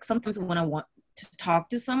like sometimes when I want to talk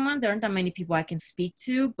to someone, there aren't that many people I can speak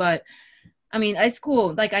to, but I mean, it's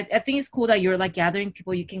cool. Like, I think it's cool that you're like gathering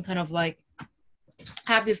people you can kind of like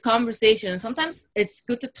have this conversation. And sometimes it's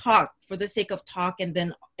good to talk for the sake of talk, and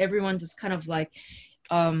then everyone just kind of like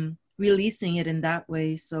releasing it in that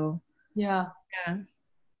way. So yeah.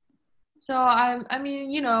 So I mean,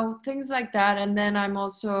 you know, things like that. And then I'm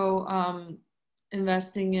also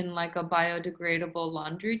investing in like a biodegradable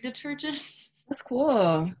laundry detergent. That's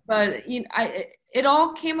cool. But you know, it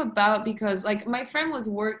all came about because like my friend was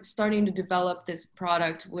starting to develop this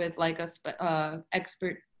product with like a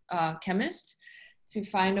expert chemist to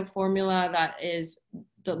find a formula that is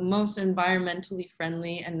the most environmentally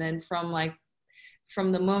friendly, and then from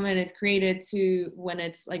the moment it's created to when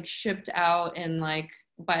it's like shipped out in like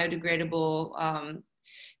biodegradable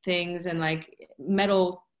things and like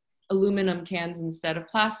metal aluminum cans instead of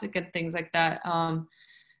plastic and things like that.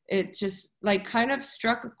 It just like kind of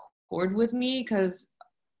struck a chord with me because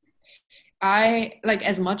I like,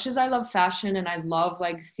 as much as I love fashion and I love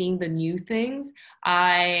like seeing the new things,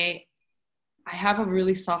 I have a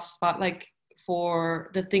really soft spot like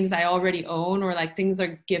for the things I already own, or like things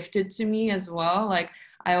are gifted to me as well. Like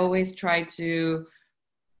I always try to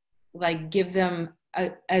like give them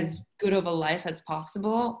as good of a life as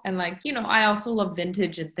possible. And like, you know, I also love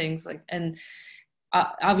vintage and things like, and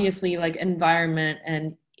obviously like environment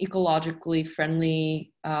and ecologically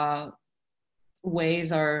friendly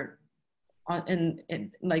ways are on,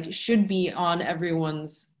 and like should be on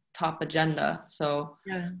everyone's top agenda. So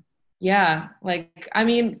yeah, like I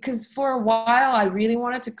mean, because for a while I really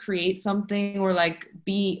wanted to create something or like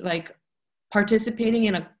be like participating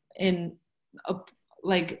in a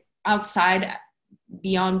like outside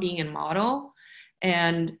beyond being a model.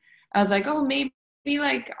 And I was like, oh, maybe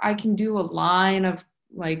like I can do a line of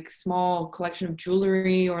like small collection of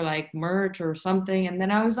jewelry or like merch or something. And then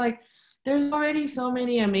I was like, there's already so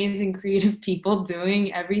many amazing creative people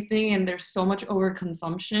doing everything, and there's so much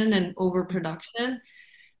overconsumption and overproduction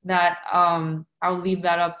that I'll leave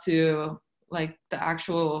that up to like the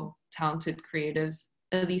actual talented creatives,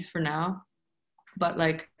 at least for now. But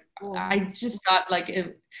like I just thought like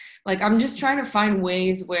like I'm just trying to find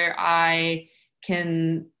ways where I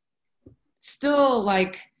can still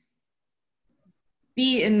like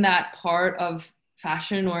be in that part of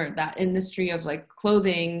fashion or that industry of like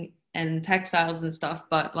clothing and textiles and stuff,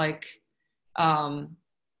 but like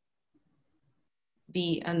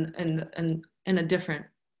be in a different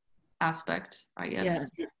aspect, I guess.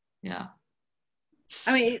 Yeah.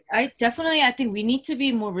 I mean, I think we need to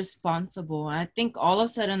be more responsible. I think all of a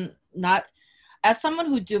sudden, not as someone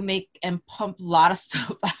who do make and pump a lot of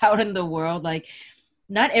stuff out in the world, like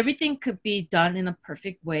not everything could be done in a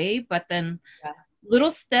perfect way, but then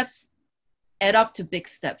little steps add up to big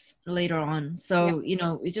steps later on. So, you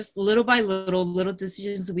know, it's just little by little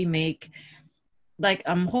decisions we make. Like,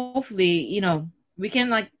 hopefully, you know, we can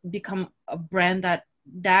like become a brand that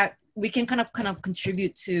we can kind of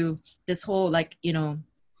contribute to this whole, like, you know,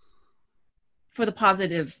 for the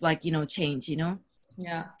positive, like, you know, change, you know?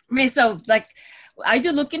 Yeah. I mean, so like, I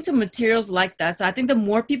do look into materials like that. So I think the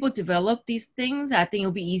more people develop these things, I think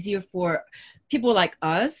it'll be easier for people like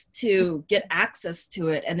us to get access to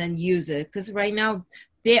it and then use it. Because right now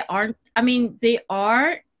they aren't, I mean, they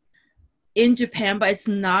are in Japan, but it's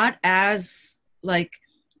not as like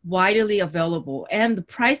widely available. And the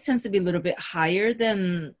price tends to be a little bit higher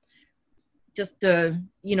than just the,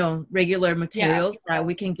 you know, regular materials that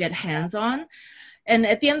we can get hands on. And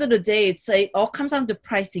at the end of the day, it's like all comes down to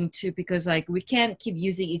pricing too, because like we can't keep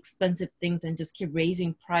using expensive things and just keep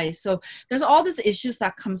raising price. So there's all these issues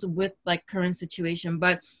that comes with like current situation.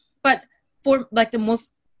 But for like the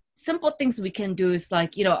most simple things we can do is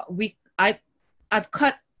like, you know, I've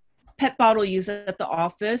cut pet bottle use at the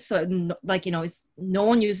office. So like, you know, it's no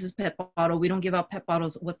one uses pet bottle. We don't give out pet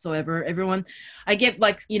bottles whatsoever. I get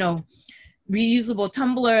like, you know, reusable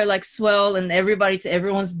tumbler like Swell and everybody to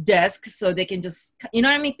everyone's desk so they can just, you know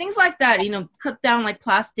what I mean, things like that, you know, cut down like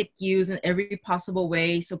plastic use in every possible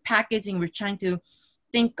way. So packaging, we're trying to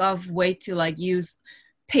think of way to like use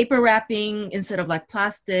paper wrapping instead of like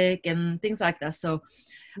plastic and things like that. So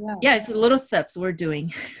yeah, it's little steps we're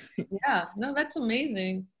doing. Yeah, no, that's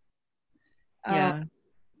amazing. Yeah.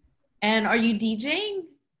 And are you DJing?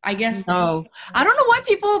 I guess. No, I don't know why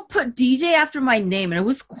people put DJ after my name, and it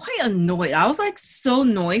was quite annoyed. I was like so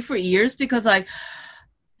annoyed for years because like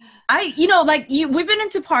you know, like we've been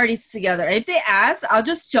into parties together. If they ask, I'll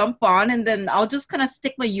just jump on and then I'll just kind of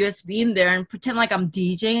stick my USB in there and pretend like I'm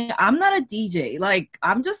DJing. I'm not a DJ. Like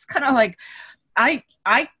I'm just kind of like I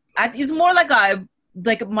it's more like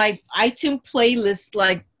my iTunes playlist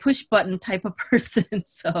like push button type of person.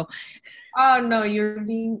 So oh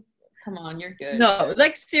no, come on, you're good. No,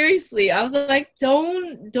 like seriously, I was like,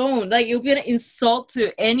 don't. Like, it'll be an insult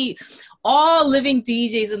to all living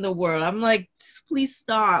DJs in the world. I'm like, please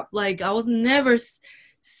stop. Like, I was never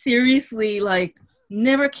seriously, like,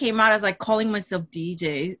 never came out as like calling myself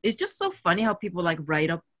DJ. It's just so funny how people like write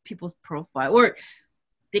up people's profile, or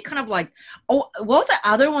they kind of like, oh, what was the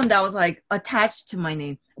other one that was like attached to my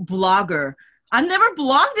name? Blogger. I never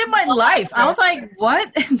blogged in my life. I was like,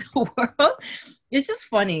 what in the world? It's just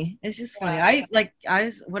funny. It's just funny. Yeah. I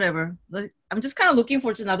just, whatever. Like, I'm just kind of looking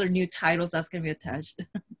forward to another new titles that's gonna be attached.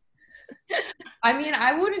 I mean,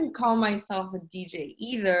 I wouldn't call myself a DJ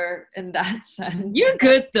either in that sense. You're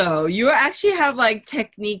good though. You actually have like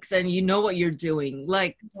techniques and you know what you're doing.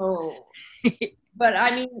 Like, Oh, but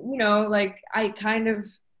I mean, you know, like I kind of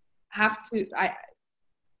have to.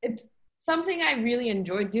 It's something I really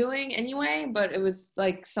enjoy doing anyway, but it was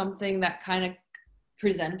like something that kind of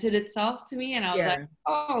presented itself to me, and I was like, yeah.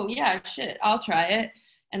 oh yeah, shit, I'll try it,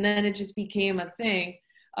 and then it just became a thing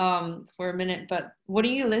for a minute. But what are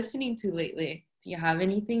you listening to lately? Do you have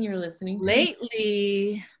anything you're listening to?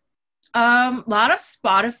 Lately, a lot of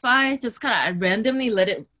Spotify. Just kind of I randomly let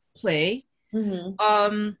it play.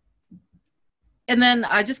 Mm-hmm. And then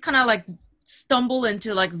I just kind of like stumble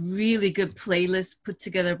into like really good playlists put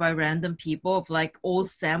together by random people of like old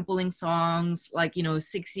sampling songs, like, you know,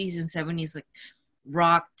 60s and 70s, like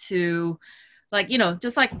rock to like, you know,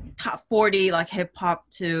 just like top 40, like hip hop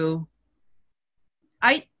to,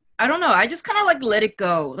 I, I don't know. I just kind of like let it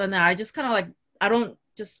go. And I just kind of like, I don't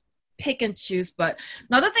just pick and choose. But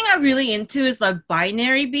another thing I'm really into is like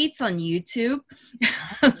binary beats on YouTube.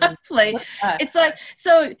 Play. What's that? It's like,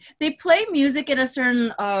 so they play music at a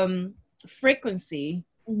certain frequency,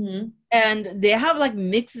 Mm-hmm. and they have like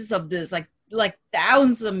mixes of this, like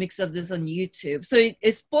thousands of mixes of this on YouTube. So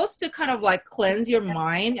it's supposed to kind of like cleanse your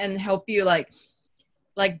mind and help you like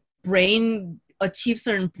brain achieve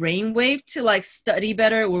certain brain wave to like study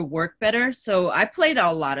better or work better. So I played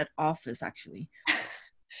a lot at office actually.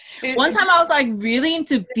 One time I was like really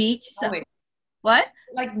into beach. Noise. What?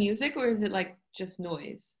 Like music, or is it like just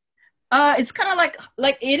noise? It's kind of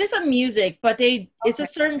like it is a music, but it's a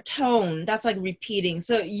Okay. certain tone that's like repeating.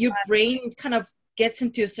 So your brain kind of gets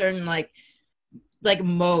into a certain like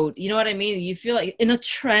mode. You know what I mean? You feel like in a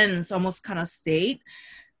trance almost kind of state.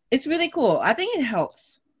 It's really cool. I think it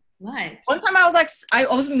helps. Nice. One time I was like,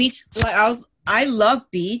 I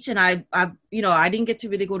love beach, and I you know, I didn't get to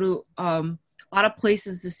really go to a lot of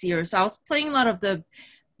places this year, so I was playing a lot of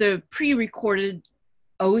the pre-recorded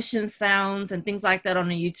ocean sounds and things like that on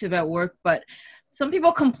the YouTube at work. But some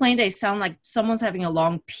people complain they sound like someone's having a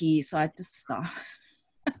long pee, so I just stopped.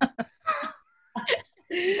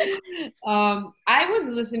 I was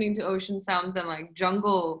listening to ocean sounds and like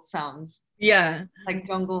jungle sounds, Yeah, like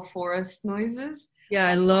jungle forest noises. yeah,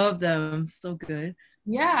 I love them. So good.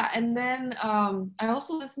 Yeah, and then I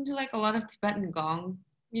also listen to like a lot of Tibetan gong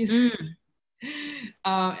music.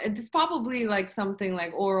 Mm. It's probably like something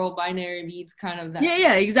like oral binary beats, kind of that.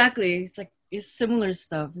 Yeah, exactly. It's like it's similar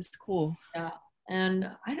stuff. It's cool. Yeah. And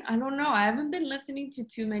I don't know. I haven't been listening to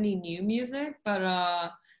too many new music, but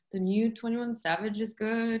the new 21 Savage is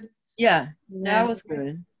good. Yeah, And that then was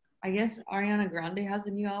good. I guess Ariana Grande has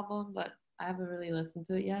a new album, but I haven't really listened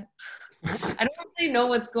to it yet. I don't really know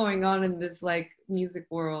what's going on in this like music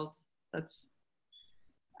world. That's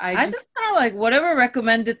I just kind of like whatever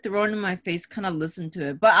recommended thrown in my face, kind of listen to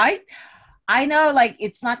it. But I know like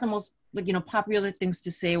it's not the most like, you know, popular things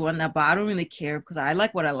to say one that, but I don't really care because I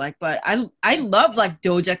like what I like. But I love like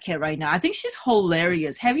Doja Cat right now. I think she's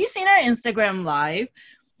hilarious. Have you seen her Instagram live?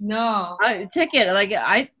 no. I check it. Like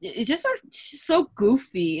it's just she's so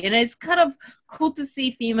goofy, and it's kind of cool to see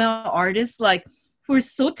female artists like who are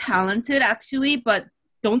so talented actually, but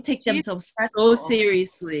don't take She's themselves so incredible.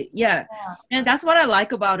 seriously. Yeah, and that's what I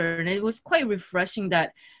like about her, and it was quite refreshing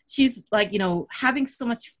that she's like, you know, having so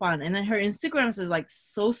much fun, and then her Instagrams is like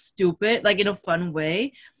so stupid, like in a fun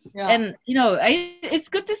way, Yeah. and you know, it's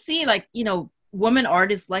good to see like, you know, women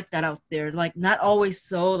artists like that out there, like not always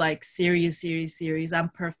so like serious, I'm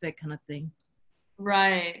perfect kind of thing.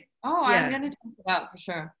 Right. Oh, I'm Yeah. gonna check it out for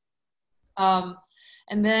sure. Um,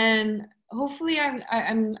 and then hopefully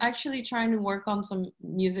I'm actually trying to work on some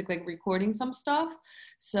music, like recording some stuff.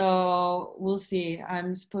 So we'll see.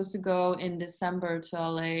 I'm supposed to go in December to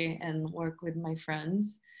LA and work with my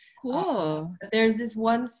friends. Cool. There's this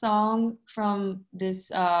one song from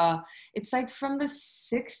this it's like from the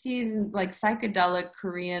 60s, like psychedelic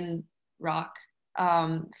Korean rock,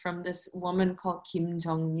 from this woman called Kim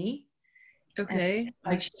Jong-mi. And Okay.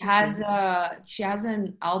 like she has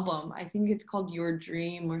an album. I think it's called Your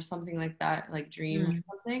Dream or something like that, like Dream or Mm.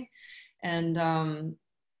 something. And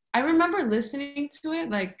I remember listening to it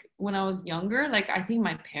like when I was younger. Like I think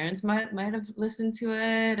my parents might have listened to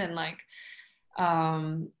it, and like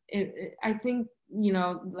I think, you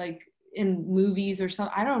know, like in movies or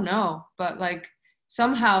something, I don't know, but like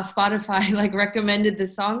somehow Spotify like recommended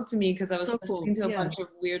this song to me because I was So cool. listening to a Yeah. bunch of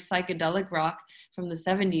weird psychedelic rock from the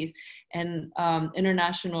 70s and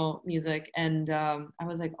international music, and I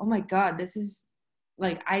was like, oh my god, this is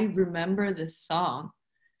like, I remember this song.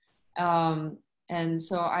 um and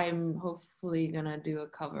so I'm hopefully gonna do a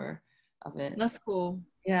cover of it. That's cool.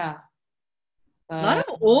 Yeah. A lot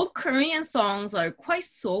of old Korean songs are quite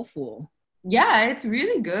soulful. Yeah, it's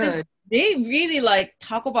really good. They really like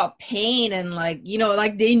talk about pain and like, you know,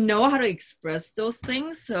 like they know how to express those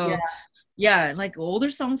things. So yeah, like older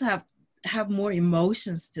songs have more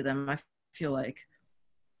emotions to them, I feel like.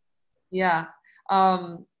 Yeah.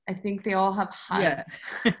 I think they all have high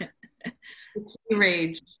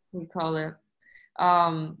rage, we call it.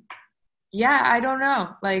 Yeah, I don't know.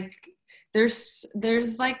 Like there's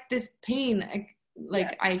like this pain.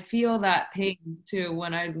 Like I feel that pain too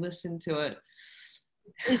when I listen to it.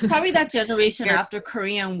 It's probably that generation after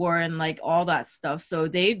Korean War and like all that stuff. So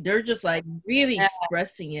they're just like really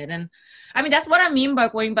expressing it. And I mean, that's what I mean by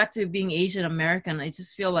going back to being Asian American. I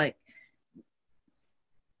just feel like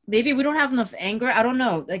maybe we don't have enough anger. I don't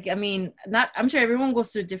know. Like, I mean, I'm sure everyone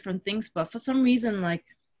goes through different things, but for some reason, like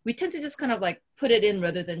we tend to just kind of like put it in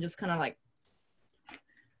rather than just kind of like,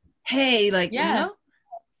 hey, like, you know?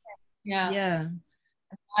 Yeah.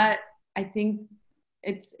 I think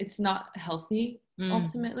it's not healthy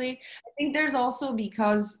ultimately. I think there's also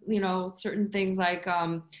because, you know, certain things like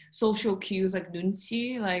social cues like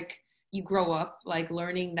nunchi, like you grow up like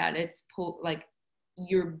learning that it's like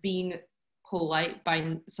you're being polite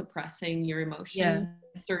by suppressing your emotions,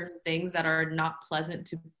 certain things that are not pleasant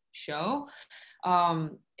to show.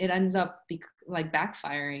 It ends up like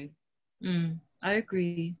backfiring. I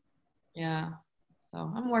agree. Yeah,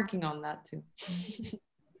 so I'm working on that too.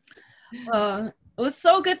 It was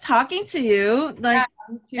so good talking to you. Like,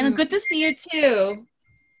 and good to see you too.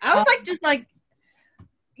 I was like, just like,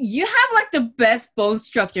 you have like the best bone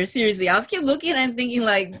structure. Seriously, I was keep looking and thinking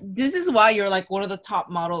like, this is why you're like one of the top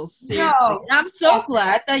models. Seriously, and I'm so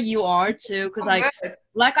glad that you are too, because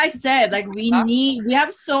like I said, like we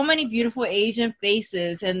have so many beautiful Asian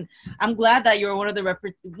faces, and I'm glad that you're one of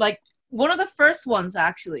the one of the first ones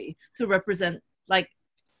actually to represent like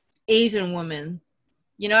Asian women.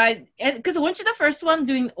 You know, because weren't you the first one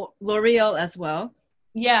doing L'Oreal as well?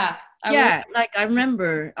 Yeah. Like I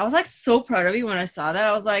remember, I was like so proud of you when I saw that.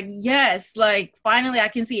 I was like, yes, like finally I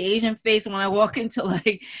can see Asian face when I walk into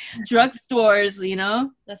like drugstores, you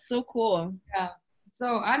know? That's so cool. Yeah.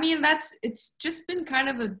 So, I mean, it's just been kind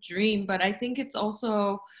of a dream, but I think it's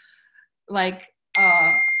also like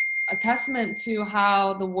a testament to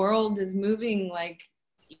how the world is moving. Like,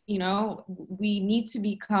 you know, we need to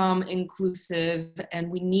become inclusive and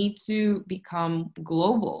we need to become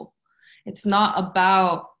global. It's not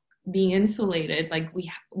about being insulated. Like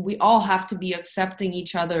we all have to be accepting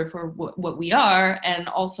each other for what we are, and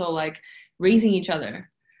also like raising each other.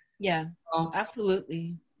 Yeah,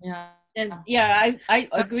 absolutely. Yeah. And yeah, I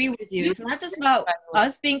agree with you. It's not just about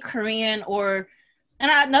us being Korean and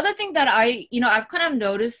another thing that I've kind of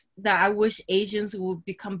noticed that I wish Asians would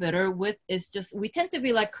become better with is just we tend to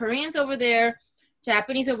be like Koreans over there,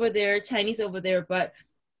 Japanese over there, Chinese over there, but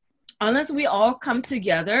unless we all come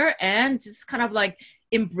together and just kind of like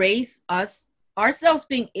embrace ourselves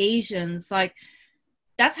being Asians, like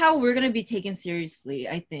that's how we're going to be taken seriously,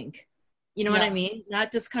 I think. You know what I mean?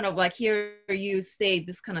 Not just kind of like, here you stay,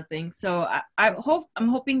 this kind of thing. So I'm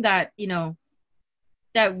hoping that, you know,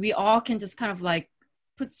 that we all can just kind of like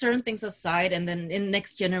put certain things aside, and then in the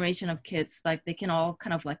next generation of kids, like they can all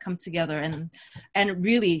kind of like come together and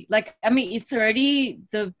really like, I mean, it's already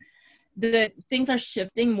the things are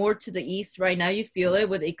shifting more to the east right now. You feel it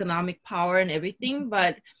with economic power and everything,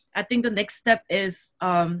 but I think the next step is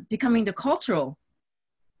becoming the cultural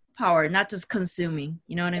power, not just consuming.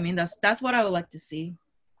 You know what I mean? That's what I would like to see.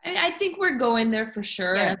 I think we're going there for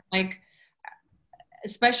sure. And like,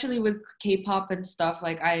 especially with K-pop and stuff,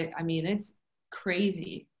 like I mean, it's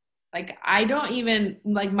crazy. Like I don't even,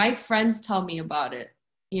 like my friends tell me about it,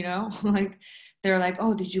 you know? Like they're like,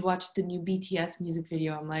 oh, did you watch the new BTS music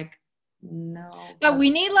video? I'm like, no. But we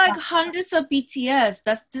need like hundreds of BTS.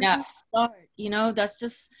 This is start, you know, that's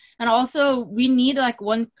just, and also we need like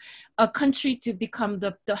a country to become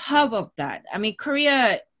the hub of that. I mean,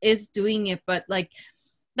 Korea is doing it, but like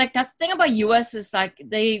that's the thing about US is like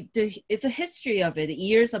it's a history of it,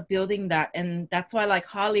 years of building that, and that's why like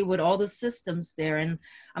Hollywood, all the systems there, and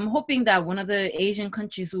I'm hoping that one of the Asian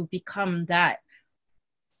countries will become that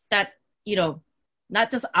you know, not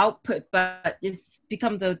just output, but it's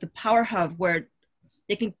become the power hub where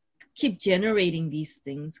they can keep generating these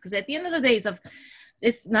things. Because at the end of the day,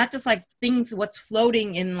 it's not just like things what's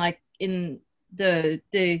floating in like in the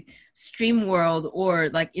stream world or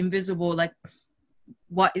like invisible, like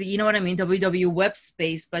what, you know what I mean, WW web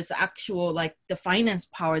space, but it's actual like the finance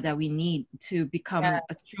power that we need to become a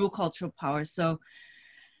true cultural power. So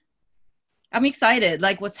I'm excited,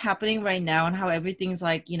 like what's happening right now and how everything's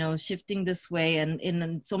like, shifting this way. And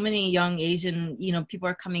in so many young Asian, people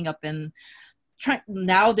are coming up and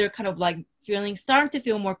now they're kind of like starting to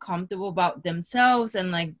feel more comfortable about themselves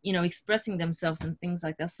and like, expressing themselves and things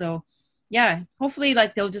like that. So yeah, hopefully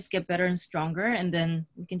like they'll just get better and stronger, and then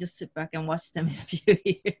we can just sit back and watch them in a few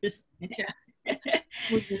years. Yeah.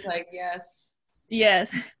 We're just like, yes.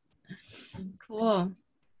 Yes. Cool.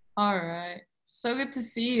 All right. So good to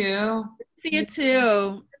see you. See you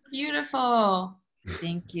too. Beautiful.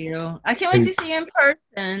 Thank you. I can't wait to see you in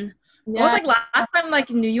person. Yeah. It was like last time, like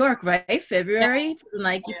in New York, right? February for the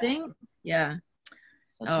Nike thing. Yeah.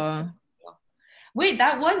 Wait,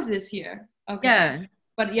 that was this year. Okay. Yeah.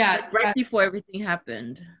 But yeah, like right before everything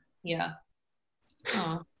happened. Yeah.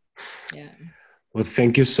 Oh. Yeah. Well,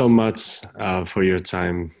 thank you so much for your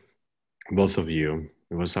time, both of you.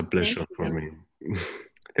 It was a pleasure for me.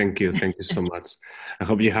 Thank you so much. I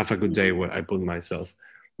hope you have a good day where I put myself.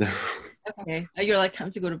 Okay, you're like,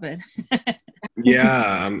 time to go to bed.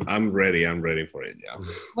 Yeah, I'm ready for it. Yeah.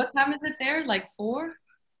 What time is it there? Like 4?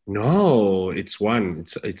 No, it's 1.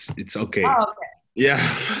 It's okay. Oh, okay.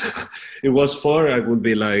 Yeah. It was 4, I would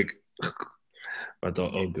be like, but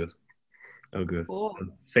all good. Cool.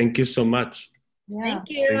 Thank you so much. Yeah. Thank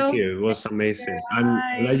you. It was amazing.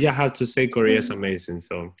 And I have to say Korea is amazing.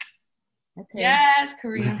 So okay. Yes,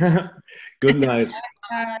 Korea. Good night.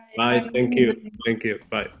 Bye. Bye. Thank you.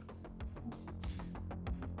 Bye.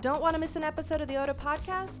 Don't want to miss an episode of the Oda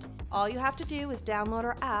podcast? All you have to do is download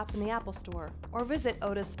our app in the Apple Store or visit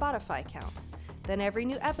Oda's Spotify account. Then every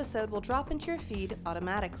new episode will drop into your feed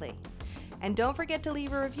automatically. And don't forget to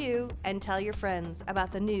leave a review and tell your friends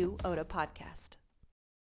about the new Oda podcast.